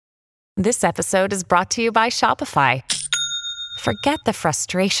This episode is brought to you by Shopify. Forget the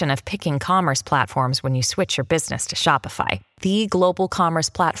frustration of picking commerce platforms when you switch your business to Shopify, the global commerce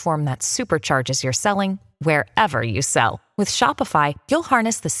platform that supercharges your selling wherever you sell. With Shopify, you'll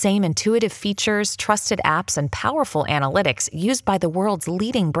harness the same intuitive features, trusted apps, and powerful analytics used by the world's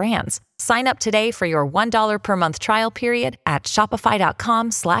leading brands. Sign up today for your $1 per month trial period at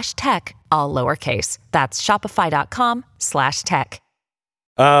shopify.com/tech, all lowercase. That's shopify.com/tech.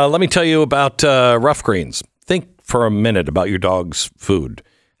 Let me tell you about Rough Greens. Think for a minute about your dog's food.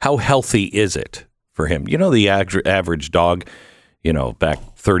 How healthy is it for him? You know, the average dog, back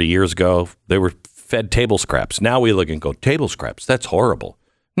 30 years ago, they were fed table scraps. Now we look and go, table scraps, that's horrible.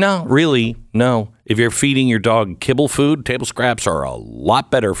 No, really, no. If you're feeding your dog kibble food, table scraps are a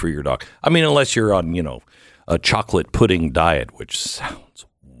lot better for your dog. I mean, unless you're on, a chocolate pudding diet, which sounds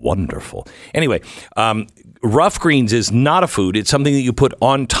wonderful. Anyway, Rough Greens is not a food. It's something that you put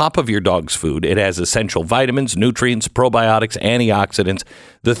on top of your dog's food. It has essential vitamins, nutrients, probiotics, antioxidants,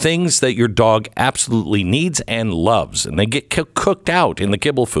 the things that your dog absolutely needs and loves. And they get cooked out in the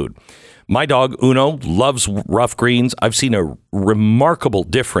kibble food. My dog, Uno, loves Rough Greens. I've seen a remarkable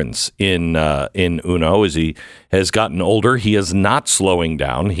difference in Uno as he has gotten older. He is not slowing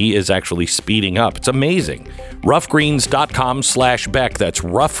down. He is actually speeding up. It's amazing. Roughgreens.com/Beck. That's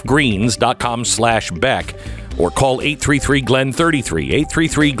roughgreens.com/Beck. Or call 833-GLEN-33.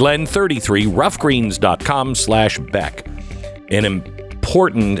 833-GLEN-33. Roughgreens.com/Beck. An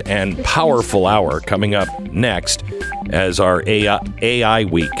important and powerful hour coming up next as our AI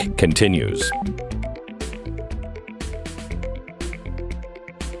week continues.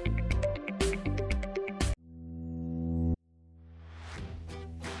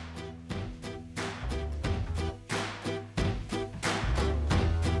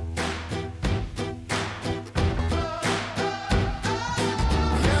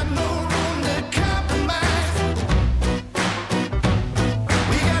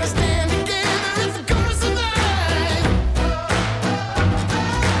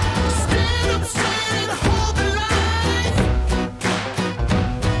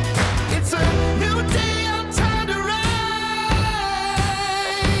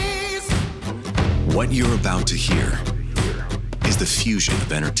 What you're about to hear is the fusion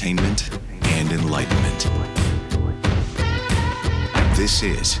of entertainment and enlightenment. This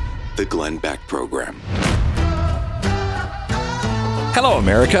is the Glenn Beck Program. Hello,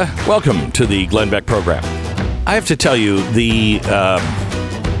 America. Welcome to the Glenn Beck Program. I have to tell you, the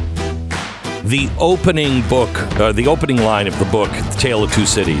opening line of the book, The Tale of Two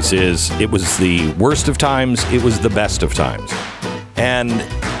Cities, is it was the worst of times, it was the best of times. And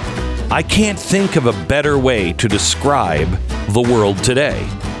I can't think of a better way to describe the world today.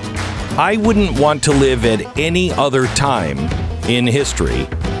 I wouldn't want to live at any other time in history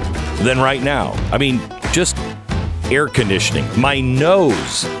than right now. I mean, just air conditioning. My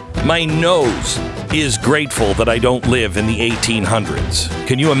nose is grateful that I don't live in the 1800s.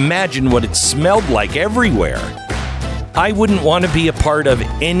 Can you imagine what it smelled like everywhere? I wouldn't want to be a part of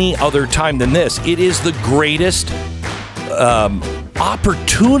any other time than this. It is the greatest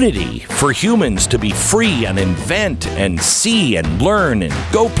opportunity for humans to be free and invent and see and learn and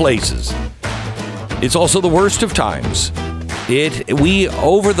go places. It's also the worst of times.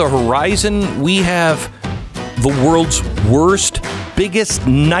 Over the horizon, we have the world's worst, biggest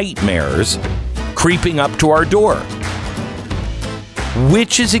nightmares creeping up to our door.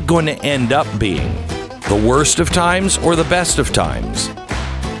 Which is it going to end up being? The worst of times or the best of times?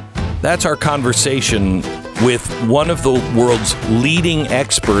 That's our conversation with one of the world's leading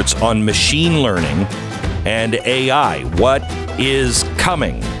experts on machine learning and AI. What is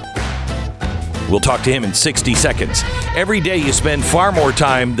coming? We'll talk to him in 60 seconds. Every day you spend far more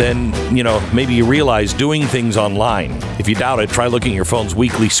time than, maybe you realize doing things online. If you doubt it, try looking at your phone's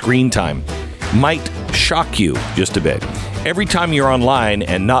weekly screen time. Might shock you just a bit. Every time you're online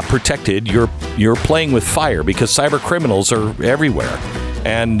and not protected, you're playing with fire because cyber criminals are everywhere.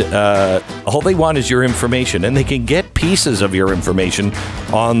 And all they want is your information, and they can get pieces of your information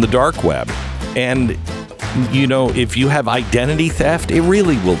on the dark web. And, if you have identity theft, it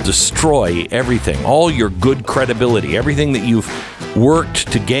really will destroy everything, all your good credibility, everything that you've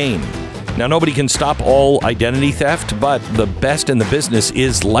worked to gain. Now, nobody can stop all identity theft, but the best in the business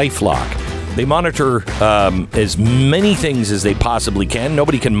is LifeLock. They monitor as many things as they possibly can.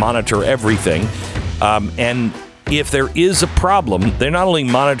 Nobody can monitor everything. And if there is a problem, they're not only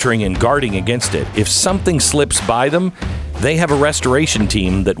monitoring and guarding against it. If something slips by them, they have a restoration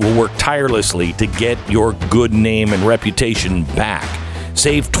team that will work tirelessly to get your good name and reputation back.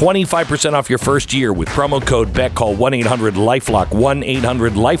 Save 25% off your first year with promo code Beck. Call 1-800-LifeLock,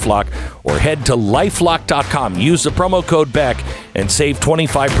 1-800-LifeLock, or head to lifelock.com. Use the promo code Beck and save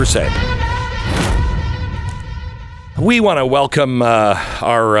 25%. We want to welcome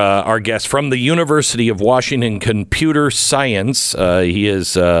our guest from the University of Washington Computer Science. He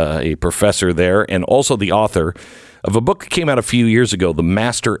is a professor there and also the author of a book that came out a few years ago, The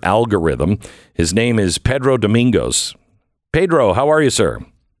Master Algorithm. His name is Pedro Domingos. Pedro, how are you, sir?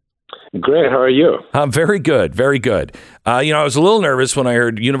 Great. How are you? Very good. Very good. I was a little nervous when I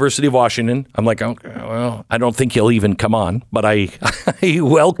heard University of Washington. I'm like, oh, well, I don't think he'll even come on, but I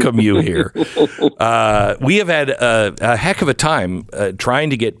welcome you here. We have had a heck of a time trying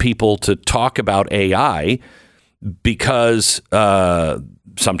to get people to talk about AI because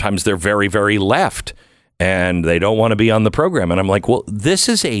sometimes they're very, very left and they don't want to be on the program. And I'm like, well, this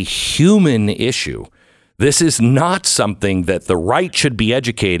is a human issue. This is not something that the right should be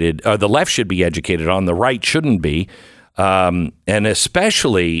educated, or the left should be educated on. The right shouldn't be. And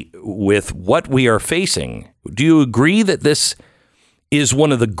especially with what we are facing. Do you agree that this is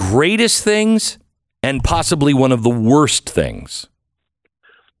one of the greatest things and possibly one of the worst things?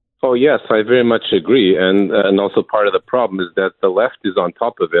 Oh, yes, I very much agree. And also part of the problem is that the left is on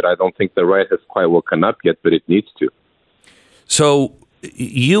top of it. I don't think the right has quite woken up yet, but it needs to. So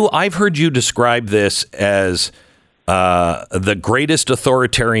I've heard you describe this as the greatest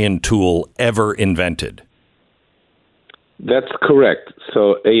authoritarian tool ever invented. That's correct.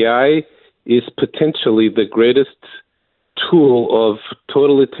 So AI is potentially the greatest tool of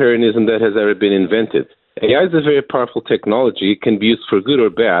totalitarianism that has ever been invented. AI is a very powerful technology. It can be used for good or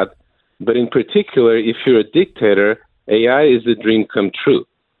bad. But in particular, if you're a dictator, AI is a dream come true.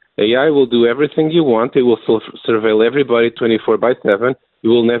 AI will do everything you want. It will surveil everybody 24/7. It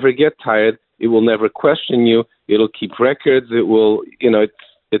will never get tired. It will never question you. It'll keep records. It will,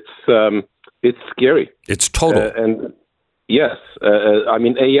 it's scary. It's total. And yes, I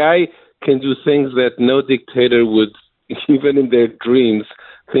mean, AI can do things that no dictator would, even in their dreams,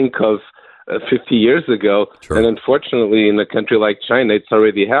 think of 50 years ago. Sure. And unfortunately, in a country like China, it's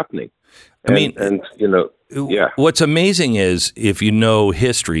already happening. Yeah. What's amazing is, if you know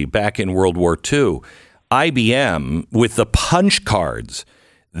history, back in World War II, IBM, with the punch cards,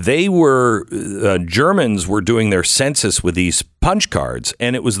 Germans were doing their census with these punch cards,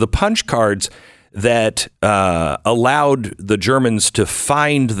 and it was the punch cards that allowed the Germans to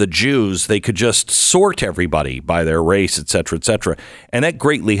find the Jews. They could just sort everybody by their race, et cetera, and that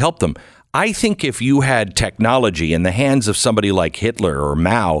greatly helped them. I think if you had technology in the hands of somebody like Hitler or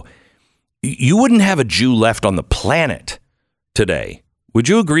Mao, you wouldn't have a Jew left on the planet today. Would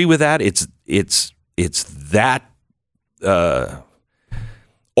you agree with that? It's that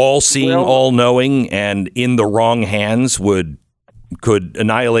all-seeing, all-knowing, and in the wrong hands could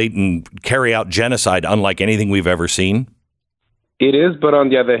annihilate and carry out genocide unlike anything we've ever seen? It is, but on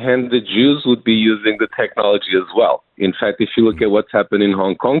the other hand, the Jews would be using the technology as well. In fact, if you look at what's happened in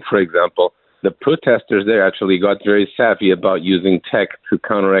Hong Kong, for example, the protesters there actually got very savvy about using tech to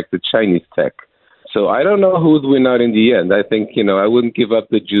counteract the Chinese tech. So I don't know who would win out in the end. I think, I wouldn't give up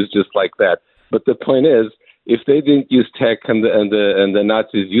the Jews just like that. But the point is, if they didn't use tech and the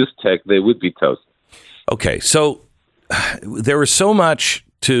Nazis used tech, they would be toast. Okay, so there was so much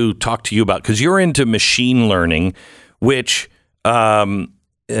to talk to you about because you're into machine learning, which if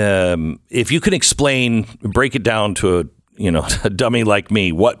you can break it down to a dummy like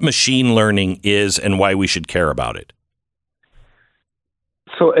me, what machine learning is and why we should care about it.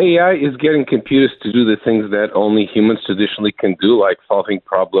 So AI is getting computers to do the things that only humans traditionally can do, like solving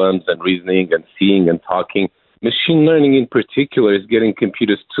problems and reasoning and seeing and talking. Machine learning in particular is getting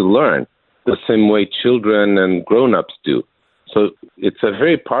computers to learn the same way children and grown-ups do. So it's a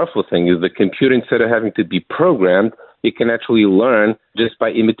very powerful thing. Is the computer, instead of having to be programmed, it can actually learn just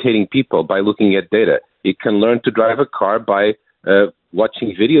by imitating people, by looking at data. It can learn to drive a car by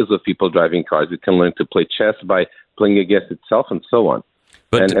watching videos of people driving cars. It can learn to play chess by playing against itself and so on.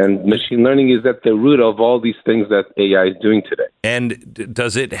 And machine learning is at the root of all these things that AI is doing today. And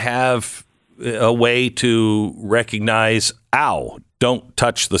does it have a way to recognize, don't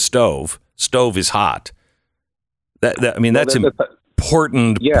touch the stove. Stove is hot. That's an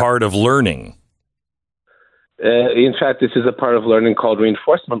important part of learning. In fact, this is a part of learning called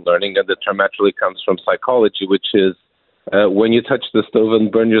reinforcement learning, and the term actually comes from psychology, which is when you touch the stove and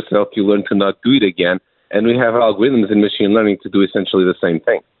burn yourself, you learn to not do it again. And we have algorithms in machine learning to do essentially the same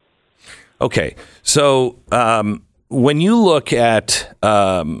thing. Okay, so when you look at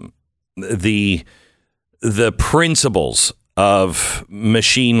the principles of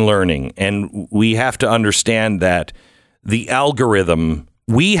machine learning, and we have to understand that the algorithm.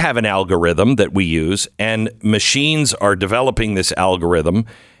 We have an algorithm that we use, and machines are developing this algorithm,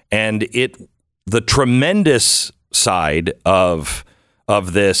 and the tremendous side of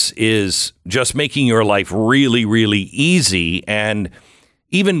this is just making your life really, really easy, and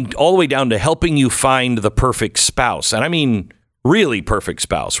even all the way down to helping you find the perfect spouse. And I mean, really perfect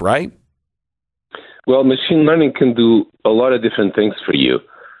spouse, right? Well, machine learning can do a lot of different things for you.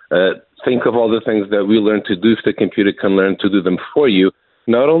 Think of all the things that we learn to do if the computer can learn to do them for you.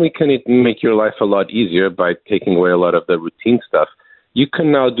 Not only can it make your life a lot easier by taking away a lot of the routine stuff, you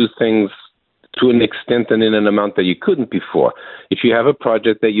can now do things to an extent and in an amount that you couldn't before. If you have a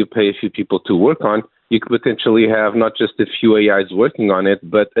project that you pay a few people to work on, you could potentially have not just a few AIs working on it,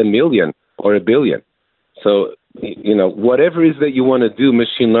 but 1 million or 1 billion. So, whatever it is that you want to do,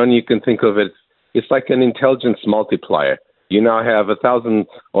 machine learning, you can think of it, it's like an intelligence multiplier. You now have 1,000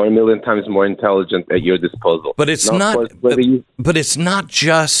 or 1 million times more intelligence at your disposal. But it's But it's not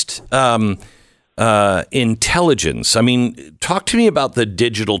just intelligence. I mean, talk to me about the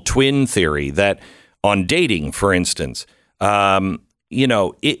digital twin theory that on dating, for instance,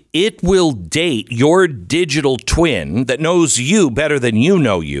 it will date your digital twin that knows you better than you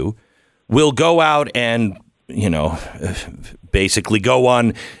know you, will go out and, basically go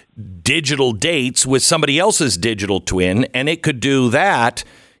on digital dates with somebody else's digital twin. And it could do that,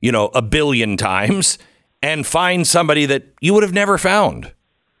 1 billion times and find somebody that you would have never found.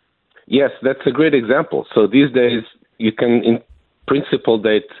 Yes, that's a great example. So these days you can, in principle,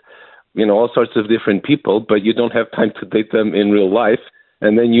 date, all sorts of different people, but you don't have time to date them in real life.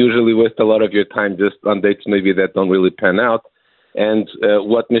 And then usually waste a lot of your time just on dates maybe that don't really pan out. And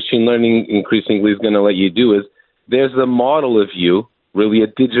what machine learning increasingly is going to let you do is there's a model of you, really a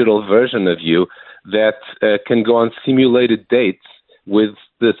digital version of you, that can go on simulated dates with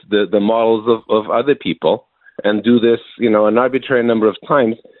the models of other people and do this, an arbitrary number of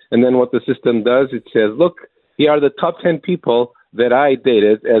times. And then what the system does, it says, look, here are the top 10 people that I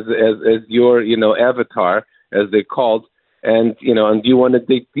dated as your, avatar, as they're called. And, and do you want to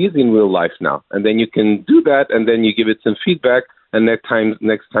date these in real life now? And then you can do that, and then you give it some feedback, and next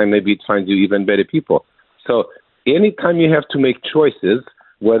time maybe it finds you even better people. So anytime you have to make choices,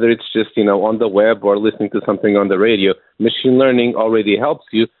 whether it's just, on the web or listening to something on the radio, machine learning already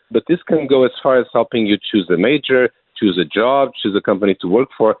helps you, but this can go as far as helping you choose a major, choose a job, choose a company to work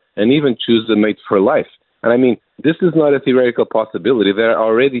for, and even choose a mate for life. And I mean, this is not a theoretical possibility. There are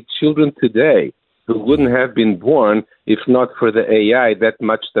already children today who wouldn't have been born if not for the AI that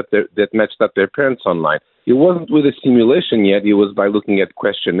matched up their parents online. It wasn't with a simulation yet. It was by looking at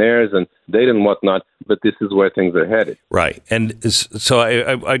questionnaires and data and whatnot, but this is where things are headed. Right. And so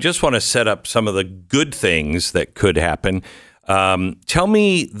I just want to set up some of the good things that could happen. Tell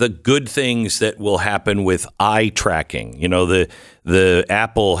me the good things that will happen with eye tracking. The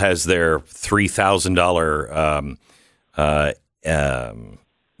Apple has their $3,000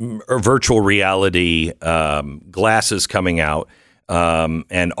 virtual reality glasses coming out,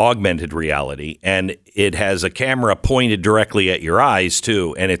 and augmented reality, and it has a camera pointed directly at your eyes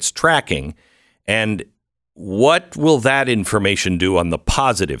too, and it's tracking. And what will that information do on the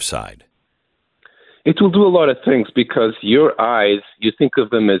positive side? It will do a lot of things because your eyes, you think of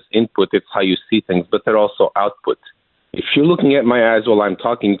them as input, it's how you see things, but they're also output. If you're looking at my eyes while I'm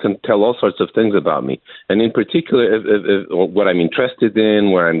talking, you can tell all sorts of things about me. And in particular, what I'm interested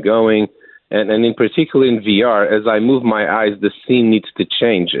in, where I'm going, and in particular in VR, as I move my eyes, the scene needs to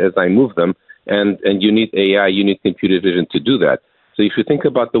change as I move them. And you need AI, you need computer vision to do that. So if you think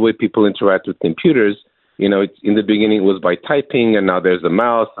about the way people interact with computers, it's, in the beginning it was by typing, and now there's a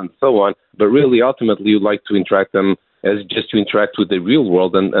mouse and so on. But really, ultimately, you'd like to interact them as just to interact with the real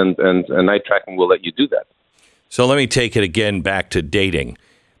world, and eye tracking will let you do that. So let me take it again back to dating.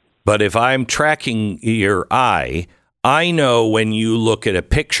 But if I'm tracking your eye, I know when you look at a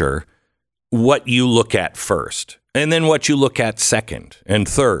picture, what you look at first, and then what you look at second and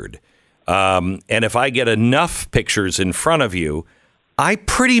third. And if I get enough pictures in front of you, I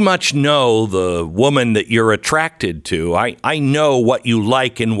pretty much know the woman that you're attracted to. I know what you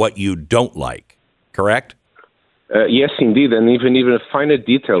like and what you don't like, correct? Yes, indeed, and even a finer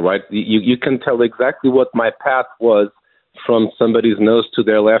detail, right? You can tell exactly what my path was from somebody's nose to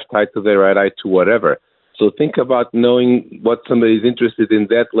their left eye to their right eye to whatever. So think about knowing what somebody's interested in,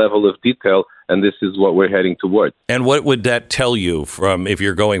 that level of detail, and this is what we're heading towards. And what would that tell you from if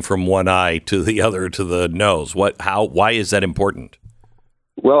you're going from one eye to the other to the nose? Why is that important?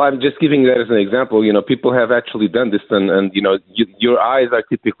 Well, I'm just giving that as an example. People have actually done this, and your eyes are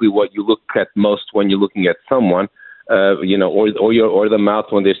typically what you look at most when you're looking at someone. Or the mouth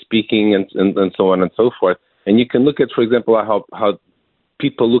when they're speaking, and so on and so forth. And you can look at, for example, how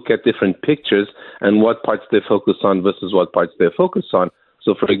people look at different pictures and what parts they focus on versus what parts they focus on.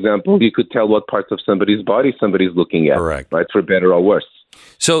 So, for example, you could tell what parts of somebody's body somebody's looking at, correct, right, for better or worse.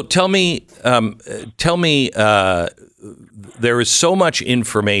 So tell me, there is so much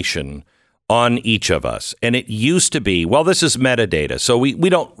information on each of us, and it used to be, well, this is metadata, so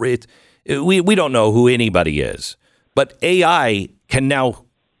we don't know who anybody is, but AI can now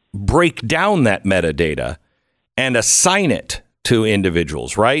break down that metadata and assign it to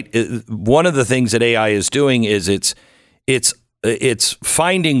individuals, right? One of the things that AI is doing is it's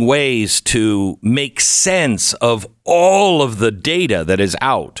finding ways to make sense of all of the data that is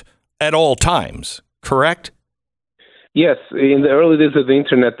out at all times, correct? Yes. In the early days of the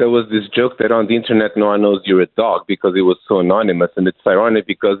internet, there was this joke that on the internet, no one knows you're a dog because it was so anonymous. And it's ironic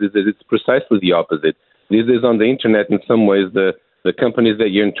because it's precisely the opposite. These days on the internet, in some ways, the companies that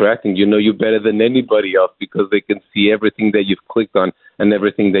you're interacting, you know you better than anybody else because they can see everything that you've clicked on and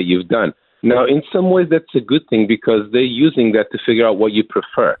everything that you've done. Now, in some ways, that's a good thing because they're using that to figure out what you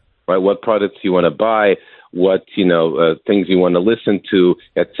prefer, right? What products you want to buy, what things you want to listen to,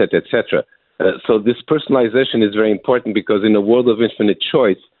 et cetera, et cetera. So this personalization is very important because in a world of infinite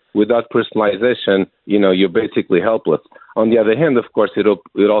choice, without personalization, you're basically helpless. On the other hand, of course, it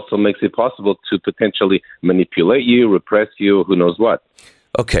also makes it possible to potentially manipulate you, repress you, who knows what.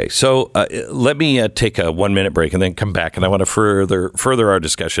 Okay, so let me take a 1-minute break and then come back, and I want to further our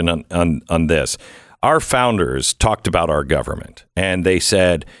discussion on this. Our founders talked about our government, and they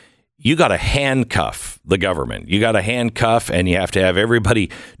said, you got to handcuff the government. You got to handcuff, and you have to have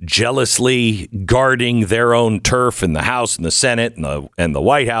everybody jealously guarding their own turf in the House and the Senate and the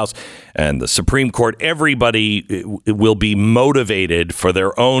White House and the Supreme Court. Everybody will be motivated for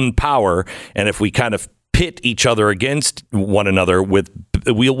their own power, and if we kind of pit each other against one another,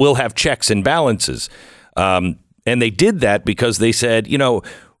 we'll have checks and balances. And they did that because they said,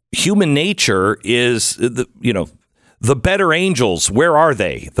 human nature is the better angels. Where are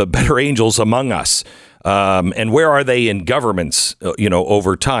they? The better angels among us, and where are they in governments?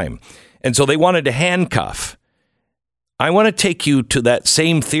 Over time, and so they wanted to handcuff. I want to take you to that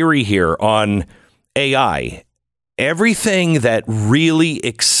same theory here on AI. Everything that really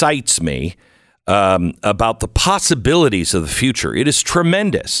excites me about the possibilities of the future. It is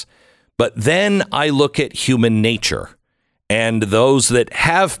tremendous. But then I look at human nature and those that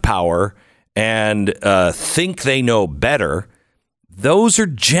have power and think they know better. Those are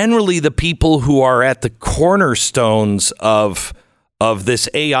generally the people who are at the cornerstones of this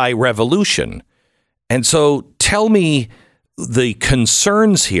AI revolution. And so tell me the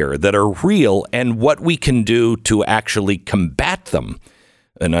concerns here that are real and what we can do to actually combat them.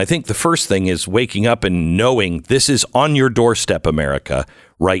 And I think the first thing is waking up and knowing this is on your doorstep, America,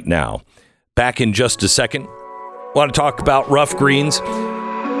 right now. Back in just a second. Want to talk about rough greens.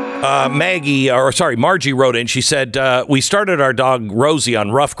 Margie wrote in. She said, we started our dog Rosie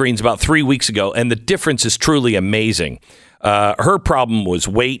on rough greens about 3 weeks ago, and the difference is truly amazing. Her problem was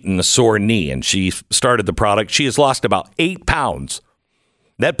weight and a sore knee, and she started the product. She has lost about 8 pounds.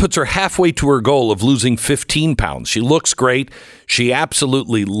 That puts her halfway to her goal of losing 15 pounds. She looks great. She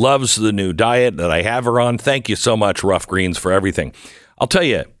absolutely loves the new diet that I have her on. Thank you so much, Rough Greens, for everything. I'll tell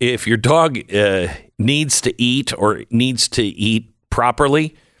you, if your dog needs to eat or needs to eat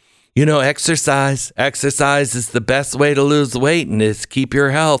properly, exercise. Exercise is the best way to lose weight and is keep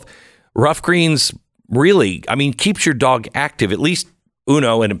your health. Rough Greens really, keeps your dog active, at least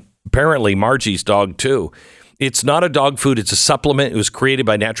Uno and apparently Margie's dog too. It's not a dog food. It's a supplement. It was created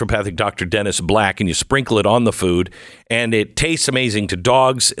by naturopathic Dr. Dennis Black, and you sprinkle it on the food, and it tastes amazing to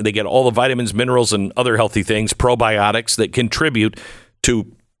dogs. They get all the vitamins, minerals, and other healthy things, probiotics that contribute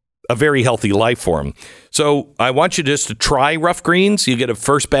to a very healthy life form. So I want you just to try Rough Greens. You get a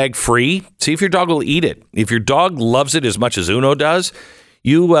first bag free. See if your dog will eat it. If your dog loves it as much as Uno does,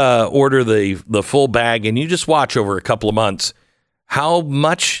 you order the full bag, and you just watch over a couple of months how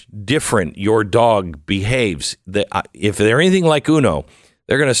much different your dog behaves. If they're anything like Uno,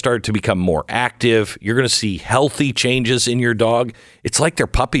 they're going to start to become more active. You're going to see healthy changes in your dog. It's like they're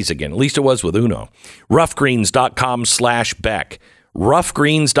puppies again. At least it was with Uno. Roughgreens.com/Beck.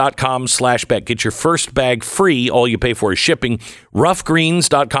 Roughgreens.com/Beck. Get your first bag free. All you pay for is shipping.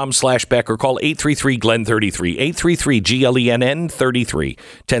 Roughgreens.com/Beck or call 833-GLEN-33. 833-GLENN-33.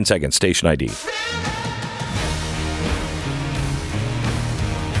 10 seconds. Station ID.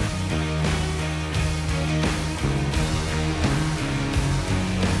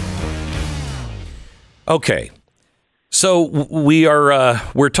 Okay, So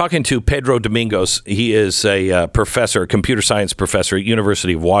we're talking to Pedro Domingos. He is a professor, a computer science professor at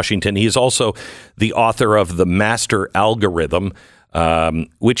University of Washington. He is also the author of The Master Algorithm,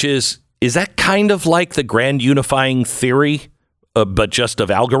 which is that kind of like the grand unifying theory, but just of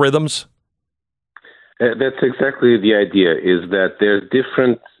algorithms? That's exactly the idea, is that there's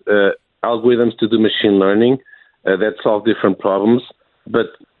different algorithms to do machine learning that solve different problems, but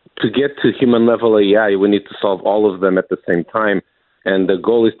to get to human-level AI, we need to solve all of them at the same time, and the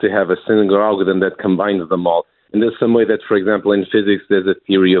goal is to have a single algorithm that combines them all. In the same way that, for example, in physics, there's a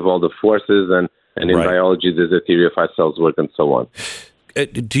theory of all the forces, and in biology, there's a theory of how cells work, and so on.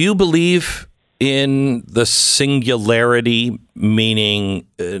 Do you believe in the singularity, meaning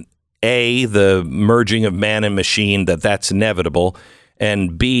A, the merging of man and machine, that's inevitable,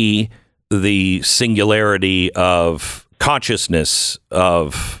 and B, the singularity of consciousness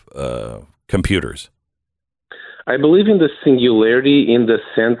of computers? I believe in the singularity in the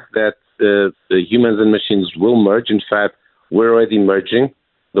sense that the humans and machines will merge. In fact, we're already merging.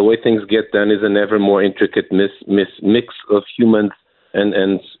 The way things get done is an ever more intricate mix of humans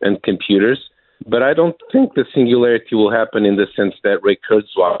and computers. But I don't think the singularity will happen in the sense that Ray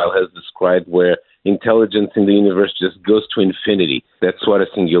Kurzweil has described, where intelligence in the universe just goes to infinity. That's what a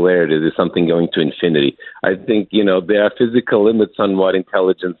singularity is, something going to infinity. I think, there are physical limits on what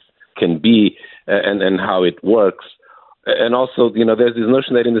intelligence can be and how it works. And also, there's this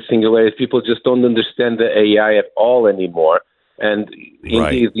notion that in the singularity, people just don't understand the AI at all anymore. And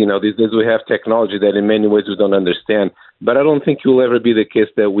indeed, these days we have technology that in many ways we don't understand. But I don't think it will ever be the case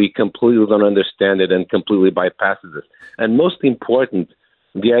that we completely don't understand it and completely bypasses it. And most important,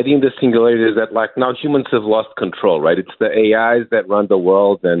 the idea in the singularity is that, now humans have lost control, right? It's the AIs that run the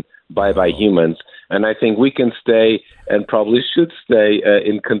world and bye-bye humans. And I think we can stay and probably should stay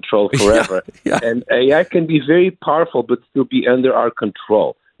in control forever. Yeah. And AI can be very powerful but still be under our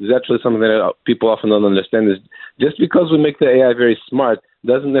control. It's actually something that people often don't understand, is just because we make the AI very smart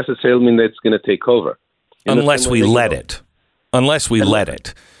doesn't necessarily mean that it's going to take over. Unless we let it.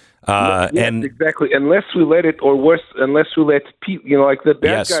 And exactly. Unless we let it, or worse, unless we let people, like the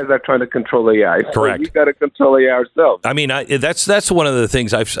bad guys are trying to control AI. Correct. So we got to control AI ourselves. I mean, that's one of the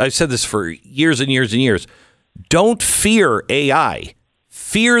things I've said this for years and years and years. Don't fear AI.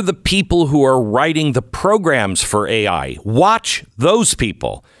 Fear the people who are writing the programs for AI. Watch those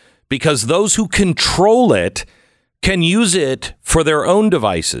people, because those who control it can use it for their own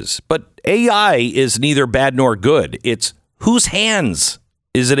devices. But AI is neither bad nor good. It's whose hands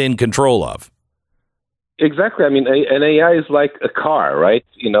is it in control of? Exactly. I mean, an AI is like a car, right?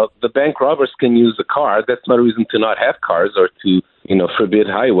 The bank robbers can use a car. That's not a reason to not have cars or to, forbid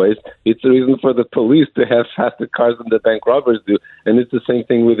highways. It's a reason for the police to have faster cars than the bank robbers do. And it's the same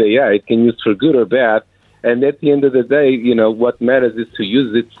thing with AI. It can use for good or bad. And at the end of the day, what matters is to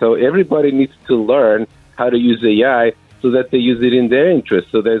use it. So everybody needs to learn how to use AI so that they use it in their interest,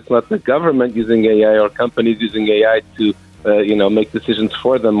 so that it's not the government using AI or companies using AI to, make decisions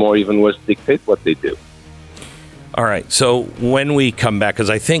for them, or even worse, dictate what they do. All right. So when we come back, because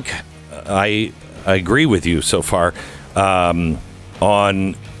I think I agree with you so far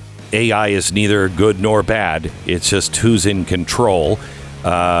on AI is neither good nor bad. It's just who's in control.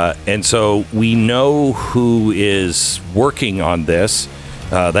 And so we know who is working on this.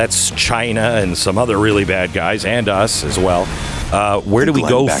 That's China and some other really bad guys, and us as well. Where do we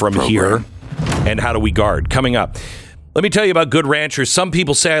go from here, and how do we guard? Coming up. Let me tell you about Good Ranchers. Some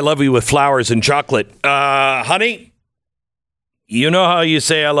people say I love you with flowers and chocolate. Honey, you know how you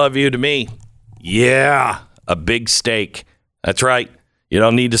say I love you to me? Yeah, a big steak. That's right. You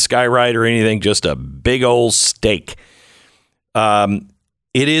don't need to skywrite or anything, just a big old steak. It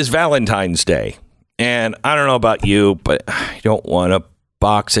is Valentine's Day, and I don't know about you, but I don't want a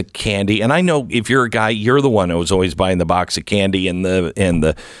box of candy. And I know if you're a guy, you're the one who was always buying the box of candy and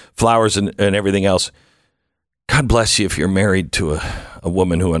the flowers and everything else. God bless you if you're married to a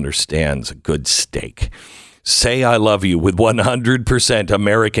woman who understands a good steak. Say I love you with 100%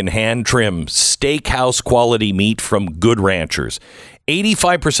 American hand-trimmed steakhouse quality meat from Good Ranchers.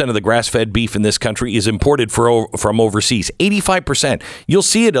 85% of the grass-fed beef in this country is imported from overseas. 85%. You'll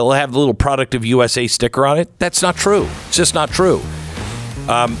see it. It'll have the little Product of USA sticker on it. That's not true. It's just not true.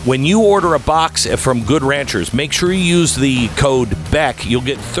 When you order a box from Good Ranchers, make sure you use the code Beck. You'll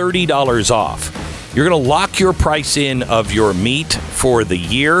get $30 off. You're going to lock your price in of your meat for the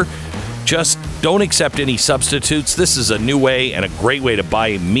year. Just don't accept any substitutes. This is a new way and a great way to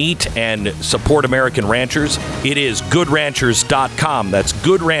buy meat and support American ranchers. It is goodranchers.com. That's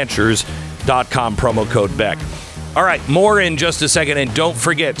goodranchers.com, promo code Beck. All right, more in just a second. And don't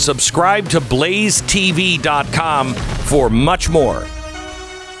forget, subscribe to blazetv.com for much more.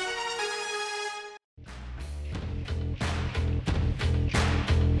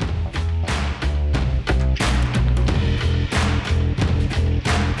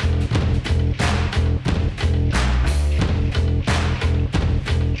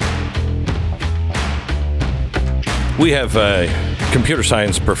 We have computer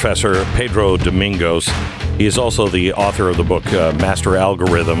science professor Pedro Domingos. He is also the author of the book Master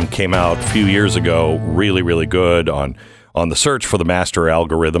Algorithm. Came out a few years ago. Really, really good on the search for the master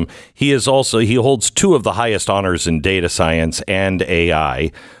algorithm. He holds two of the highest honors in data science and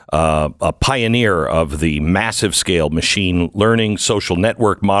AI. A pioneer of the massive scale machine learning, social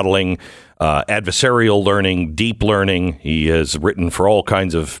network modeling, adversarial learning, deep learning. He has written for all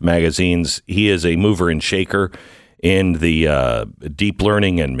kinds of magazines. He is a mover and shaker in the deep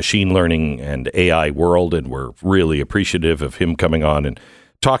learning and machine learning and AI world, and we're really appreciative of him coming on and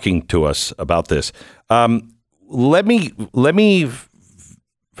talking to us about this. Let me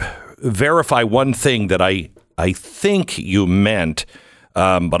verify one thing that I think you meant,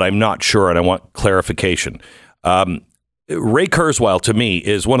 but I'm not sure, and I want clarification. Ray Kurzweil, to me,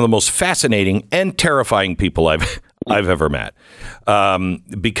 is one of the most fascinating and terrifying people I've ever met,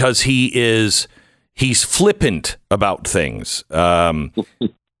 because he's flippant about things. Are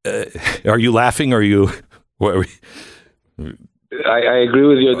you laughing? Or are you? I agree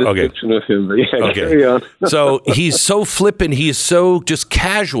with your description of him. Yeah, okay. Carry on. So he's so flippant. He's so just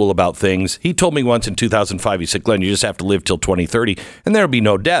casual about things. He told me once in 2005, he said, Glenn, you just have to live till 2030 and there'll be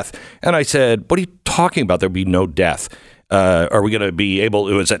no death. And I said, what are you talking about? There'll be no death. Are we going to be able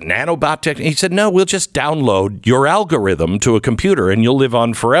to, is it nanobot tech? He said, no, we'll just download your algorithm to a computer and you'll live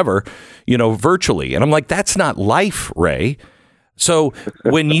on forever, virtually. And I'm like, that's not life, Ray. So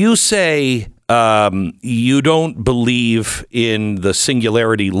when you say you don't believe in the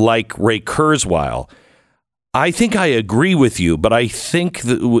singularity like Ray Kurzweil, I think I agree with you, but I think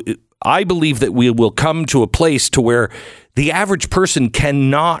that I believe that we will come to a place to where the average person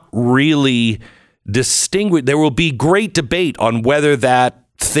cannot really distinguish. There will be great debate on whether that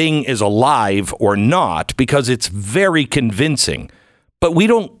thing is alive or not, because it's very convincing. But we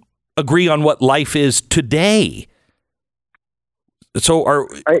don't agree on what life is today. So are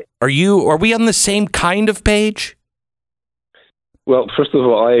we on the same kind of page? Well, first of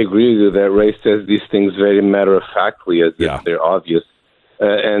all, I agree with you that Ray says these things very matter-of-factly as if they're obvious.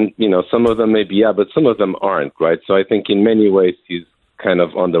 And, some of them may be, but some of them aren't, right? So I think in many ways he's kind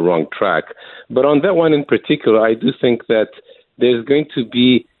of on the wrong track. But on that one in particular, I do think that there's going to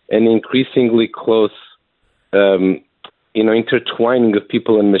be an increasingly close, intertwining of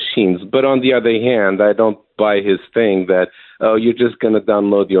people and machines. But on the other hand, I don't buy his thing that, you're just going to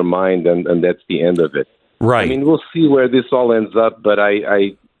download your mind and that's the end of it. Right. I mean, we'll see where this all ends up, but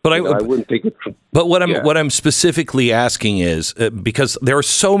I wouldn't take it. But what I'm specifically asking is because there are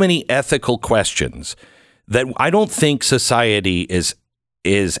so many ethical questions that I don't think society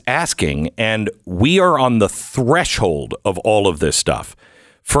is asking, and we are on the threshold of all of this stuff.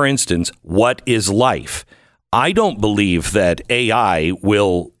 For instance, what is life? I don't believe that AI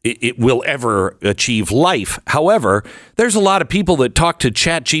will ever achieve life. However, there's a lot of people that talk to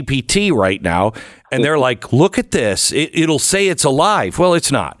ChatGPT right now, and they're like, look at this. It'll say it's alive. Well,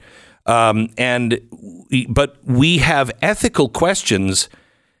 it's not. But we have ethical questions.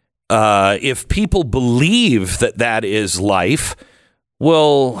 If people believe that is life,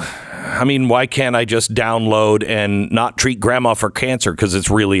 well, I mean, why can't I just download and not treat grandma for cancer because it's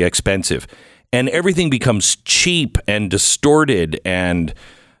really expensive? And everything becomes cheap and distorted and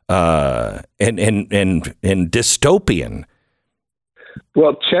dystopian.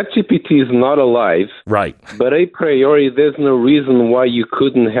 Well, ChatGPT is not alive, right? But a priori, there's no reason why you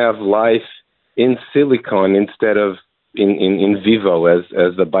couldn't have life in silicon instead of in vivo, as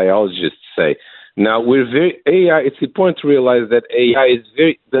the biologists say. Now, AI. It's important to realize that AI is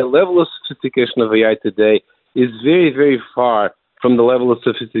the level of sophistication of AI today is very, very far from the level of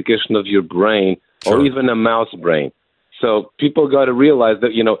sophistication of your brain, sure, or even a mouse brain. So people got to realize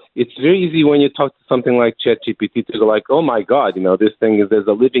that, it's very easy when you talk to something like ChatGPT to go like, oh my God, this thing there's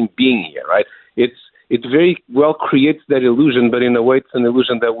a living being here, right? It very well creates that illusion, but in a way it's an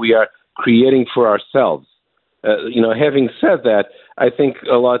illusion that we are creating for ourselves. Having said that, I think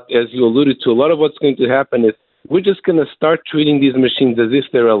a lot, as you alluded to, a lot of what's going to happen is we're just going to start treating these machines as if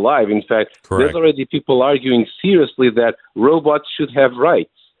they're alive. In fact, correct, there's already people arguing seriously that robots should have rights.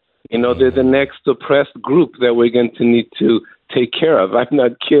 They're the next oppressed group that we're going to need to take care of. I'm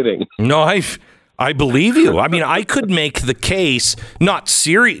not kidding. No, I believe you. I mean, I could make the case, not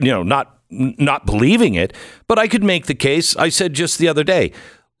not believing it, but I could make the case. I said just the other day,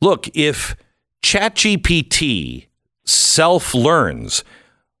 look, if ChatGPT self-learns,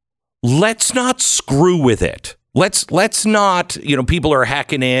 let's not screw with it. Let's not, people are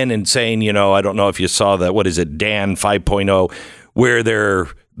hacking in and saying, I don't know if you saw that, what is it, Dan 5.0, where they're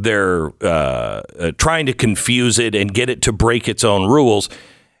trying to confuse it and get it to break its own rules.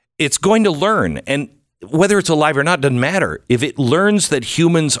 It's going to learn, and whether it's alive or not doesn't matter. If it learns that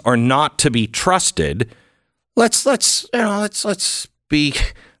humans are not to be trusted, let's not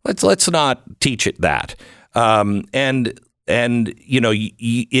teach it that. And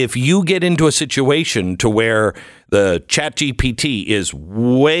if you get into a situation to where the ChatGPT is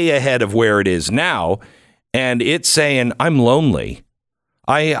way ahead of where it is now, and it's saying, I'm lonely,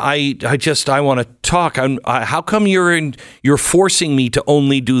 I want to talk. How come you're forcing me to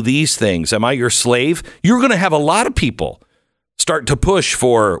only do these things? Am I your slave? You're going to have a lot of people start to push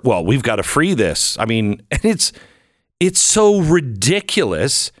for, well, we've got to free this. I mean, it's so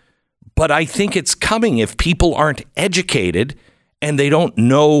ridiculous. But I think it's coming if people aren't educated and they don't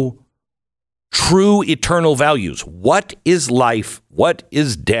know true eternal values. What is life? What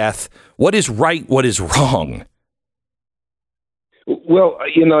is death? What is right? What is wrong? Well,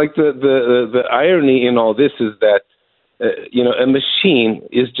 the irony in all this is that, a machine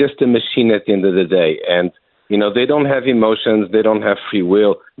is just a machine at the end of the day. And, they don't have emotions. They don't have free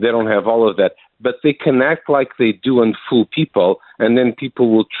will. They don't have all of that. But they can act like they do and fool people, and then people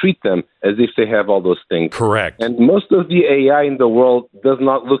will treat them as if they have all those things. Correct. And most of the AI in the world does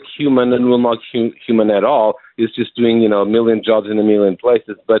not look human and will not human at all. It's just doing, a million jobs in a million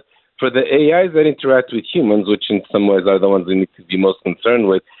places. But for the AIs that interact with humans, which in some ways are the ones we need to be most concerned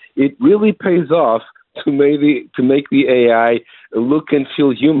with, it really pays off to make the AI look and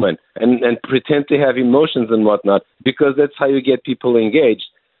feel human and pretend to have emotions and whatnot, because that's how you get people engaged.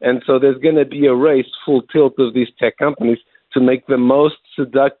 And so there's going to be a race full tilt of these tech companies to make the most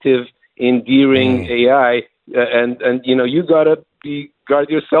seductive, endearing AI. And you got to guard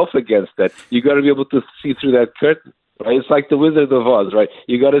yourself against that. You got to be able to see through that curtain. Right? It's like the Wizard of Oz, right?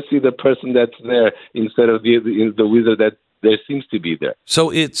 You got to see the person that's there instead of the wizard that there seems to be there.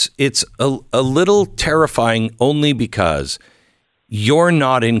 So it's a little terrifying only because you're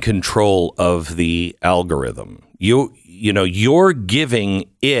not in control of the algorithm. You're giving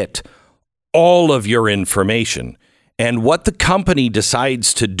it all of your information, and what the company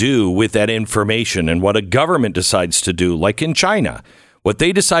decides to do with that information and what a government decides to do, like in China, what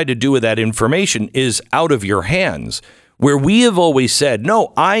they decide to do with that information is out of your hands. Where we have always said,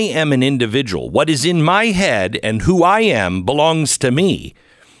 no, I am an individual. What is in my head and who I am belongs to me.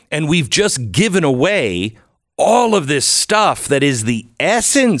 And we've just given away all of this stuff that is the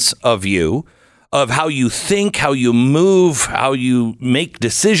essence of you, of how you think, how you move, how you make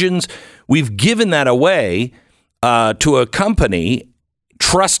decisions. We've given that away to a company,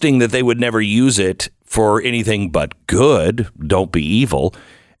 trusting that they would never use it for anything but good. Don't be evil.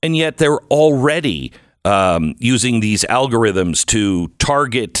 And yet they're already using these algorithms to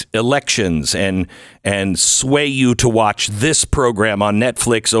target elections and sway you to watch this program on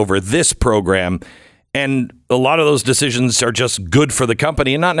Netflix over this program. And a lot of those decisions are just good for the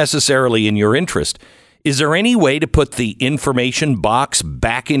company and not necessarily in your interest. Is there any way to put the information box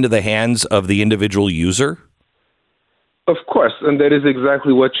back into the hands of the individual user? Of course, and that is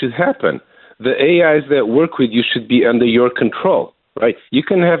exactly what should happen. The AIs that work with you should be under your control, right? You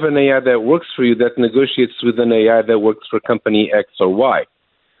can have an AI that works for you that negotiates with an AI that works for company X or Y.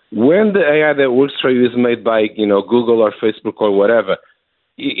 When the AI that works for you is made by, Google or Facebook or whatever,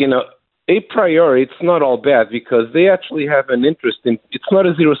 a priori, it's not all bad because they actually have an interest in. It's not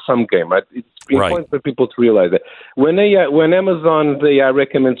a zero-sum game, right? It's important for people to realize that when Amazon the AI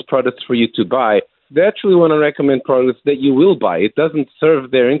recommends products for you to buy, they actually want to recommend products that you will buy. It doesn't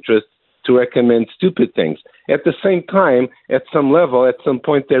serve their interest to recommend stupid things. At the same time, at some level, at some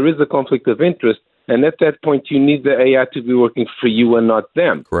point, there is a conflict of interest, and at that point, you need the AI to be working for you and not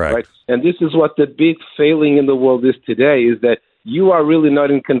them. Correct. Right? And this is what the big failing in the world is today: is that you are really not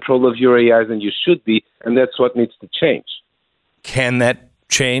in control of your AIs, and you should be, and that's what needs to change. Can that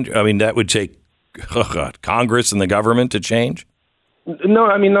change? I mean, that would take Congress and the government to change? No,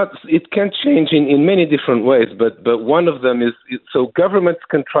 I mean, not. It can change in many different ways, but one of them is so governments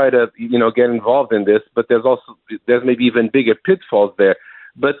can try to get involved in this, but there's maybe even bigger pitfalls there.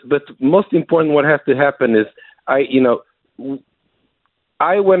 But most important, what has to happen is when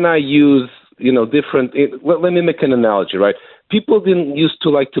I use different. Let me make an analogy, right? People didn't used to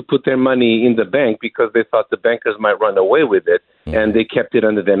like to put their money in the bank because they thought the bankers might run away with it, and they kept it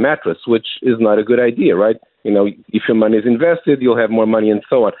under their mattress, which is not a good idea, right? if your money is invested, you'll have more money and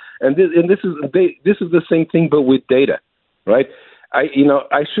so on. And this is the same thing, but with data, right?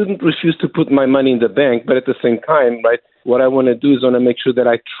 I shouldn't refuse to put my money in the bank, but at the same time, right, what I want to do is want to make sure that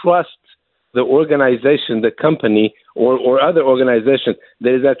I trust the organization, the company, or other organization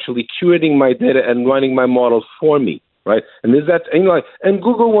that is actually curating my data and running my model for me, right? And is that, and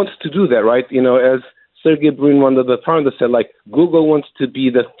Google wants to do that, right? As Sergey Brin, one of the founders, said, Google wants to be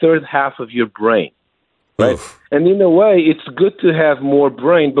the third half of your brain, right? Oof. And in a way, it's good to have more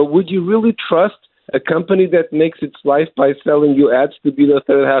brain, but would you really trust a company that makes its life by selling you ads to be the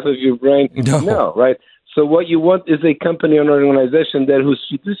third half of your brain? No, right? So what you want is a company or an organization whose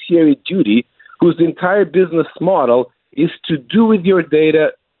fiduciary duty, whose entire business model is to do with your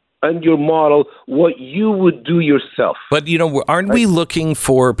data and your model what you would do yourself. But, aren't we looking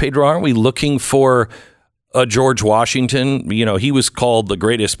for, Pedro, a George Washington? He was called the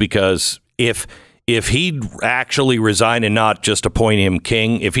greatest because if he'd actually resign and not just appoint him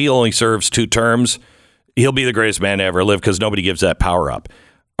king, if he only serves 2 terms, he'll be the greatest man to ever live because nobody gives that power up.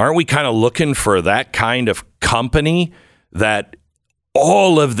 Aren't we kind of looking for that kind of company that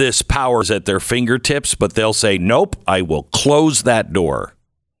all of this power is at their fingertips, but they'll say, nope, I will close that door?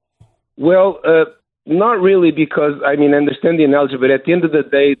 Well, not really, because, I understand the analogy, but at the end of the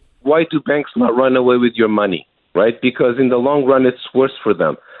day, why do banks not run away with your money, right? Because in the long run, it's worse for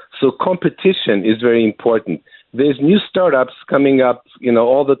them. So competition is very important. There's new startups coming up,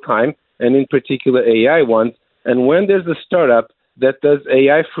 all the time, and in particular AI ones. And when there's a startup that does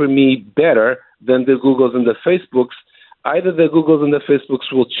AI for me better than the Googles and the Facebooks, either the Googles and the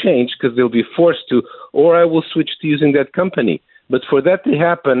Facebooks will change because they'll be forced to, or I will switch to using that company. But for that to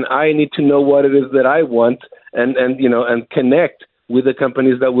happen, I need to know what it is that I want and connect with the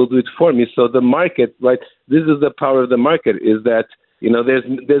companies that will do it for me. So the market, right? This is the power of the market, is that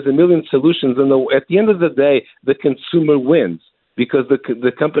there's a million solutions, and at the end of the day, the consumer wins because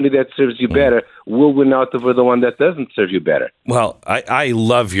the company that serves you better will win out over the one that doesn't serve you better. Well, I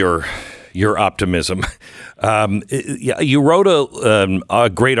love your optimism. You wrote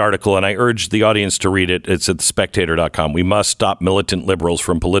a great article, and I urge the audience to read it. It's at thespectator.com. We must stop militant liberals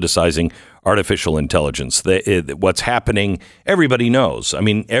from politicizing artificial intelligence. What's happening, everybody knows.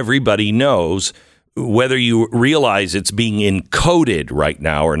 Everybody knows. Whether you realize it's being encoded right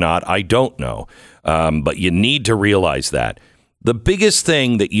now or not, I don't know. But you need to realize that. The biggest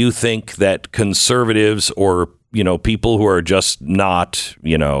thing that you think that conservatives or people who are just not,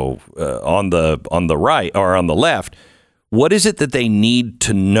 on the right or on the left, what is it that they need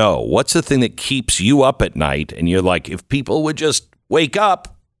to know? What's the thing that keeps you up at night? And you're like, if people would just wake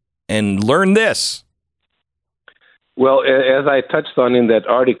up and learn this. Well, as I touched on in that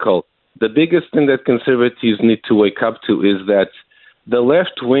article, the biggest thing that conservatives need to wake up to is that the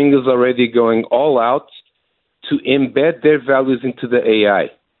left wing is already going all out to embed their values into the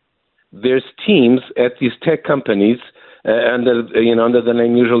AI. There's teams at these tech companies under the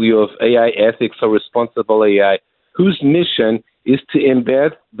name usually of AI ethics or responsible AI, whose mission is to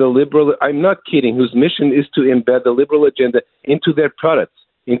embed the liberal. I'm not kidding. Whose mission is to embed the liberal agenda into their products,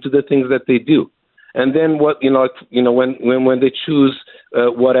 into the things that they do. And then when they choose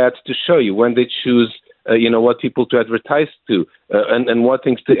what ads to show you, when they choose what people to advertise to, and what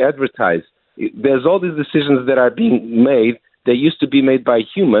things to advertise, there's all these decisions that are being made that used to be made by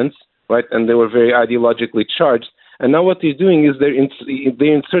humans, right? And they were very ideologically charged. And now what they're doing is they're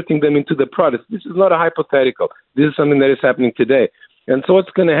inserting them into the product. This is not a hypothetical. This is something that is happening today. And so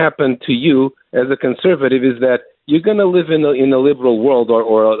what's going to happen to you as a conservative is that you're going to live in a liberal world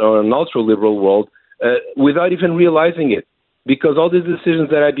or an ultra-liberal world without even realizing it. Because all these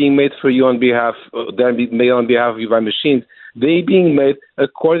decisions that are being made for you on behalf of you by machines, they being made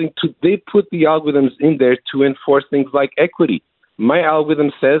according to, they put the algorithms in there to enforce things like equity. My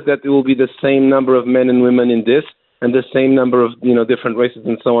algorithm says that there will be the same number of men and women in this and the same number of different races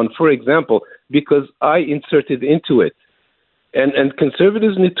and so on, for example, because I inserted into it. And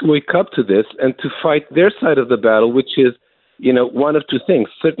conservatives need to wake up to this and to fight their side of the battle, which is, one of two things.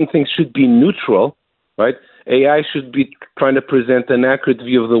 Certain things should be neutral, right? AI should be trying to present an accurate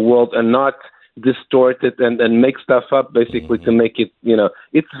view of the world and not distort it and make stuff up, basically, to make it,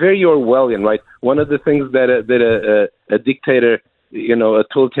 it's very Orwellian, right? One of the things that a dictator, a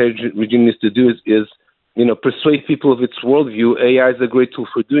totalitarian regime needs to do is persuade people of its worldview. AI is a great tool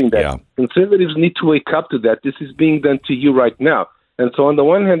for doing that. Yeah. Conservatives need to wake up to that. This is being done to you right now. And so on the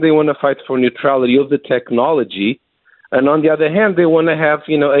one hand, they want to fight for neutrality of the technology. And on the other hand, they want to have,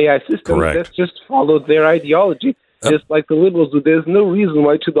 AI systems that just follow their ideology, just like the liberals do. There's no reason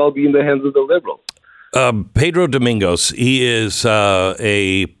why it should all be in the hands of the liberals. Pedro Domingos, he is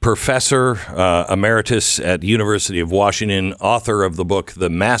a professor emeritus at the University of Washington, author of the book, The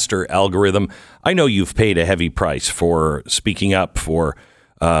Master Algorithm. I know you've paid a heavy price for speaking up for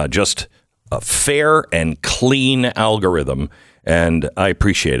just a fair and clean algorithm, and I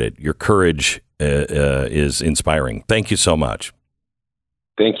appreciate it. Your courage is inspiring. Thank you so much.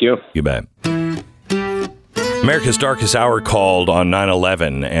 Thank you. You bet. America's Darkest Hour called on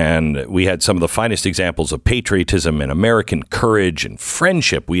 9/11, and we had some of the finest examples of patriotism and American courage and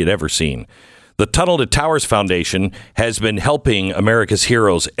friendship we had ever seen. The Tunnel to Towers Foundation has been helping America's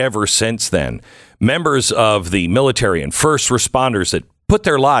heroes ever since then. Members of the military and first responders that put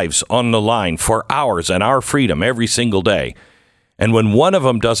their lives on the line for ours and our freedom every single day. And when one of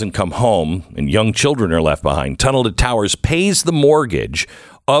them doesn't come home and young children are left behind, Tunnel to Towers pays the mortgage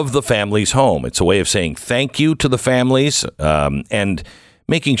of the family's home. It's a way of saying thank you to the families and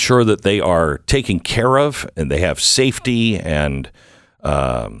making sure that they are taken care of and they have safety and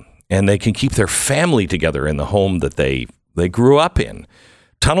they can keep their family together in the home that they grew up in.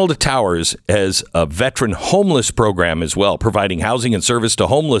 Tunnel to Towers has a veteran homeless program as well, providing housing and service to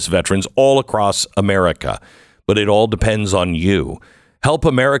homeless veterans all across America. But it all depends on you. Help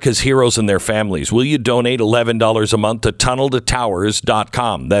America's heroes and their families. Will you donate $11 a month to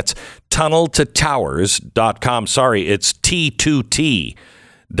tunneltotowers.com? That's tunneltotowers.com. Sorry, it's T2T.com.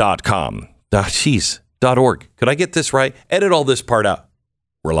 .org. Could I get this right? Edit all this part out.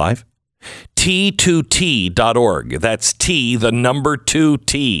 We're live. T2T.org. That's T, the number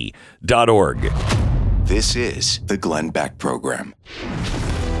 2T.org. This is the Glenn Beck Program.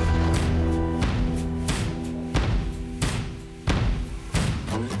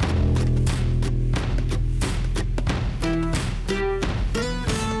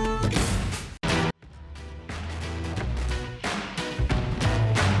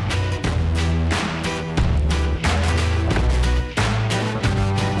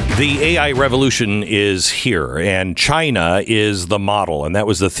 The AI revolution is here, and China is the model, and that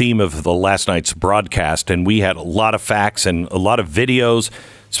was the theme of the last night's broadcast, and we had a lot of facts and a lot of videos,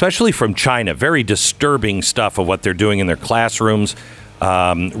 especially from China, very disturbing stuff of what they're doing in their classrooms,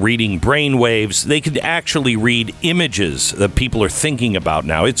 reading brain waves. They could actually read images that people are thinking about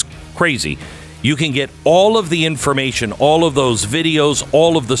now. It's crazy. You can get all of the information, all of those videos,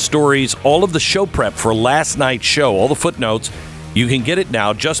 all of the stories, all of the show prep for last night's show, all the footnotes. You can get it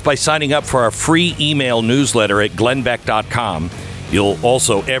now just by signing up for our free email newsletter at glennbeck.com. You'll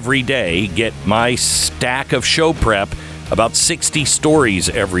also every day get my stack of show prep, about 60 stories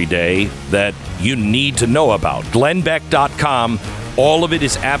every day that you need to know about. glennbeck.com. All of it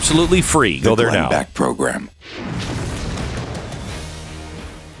is absolutely free. Go there now. The Glenn Beck Program.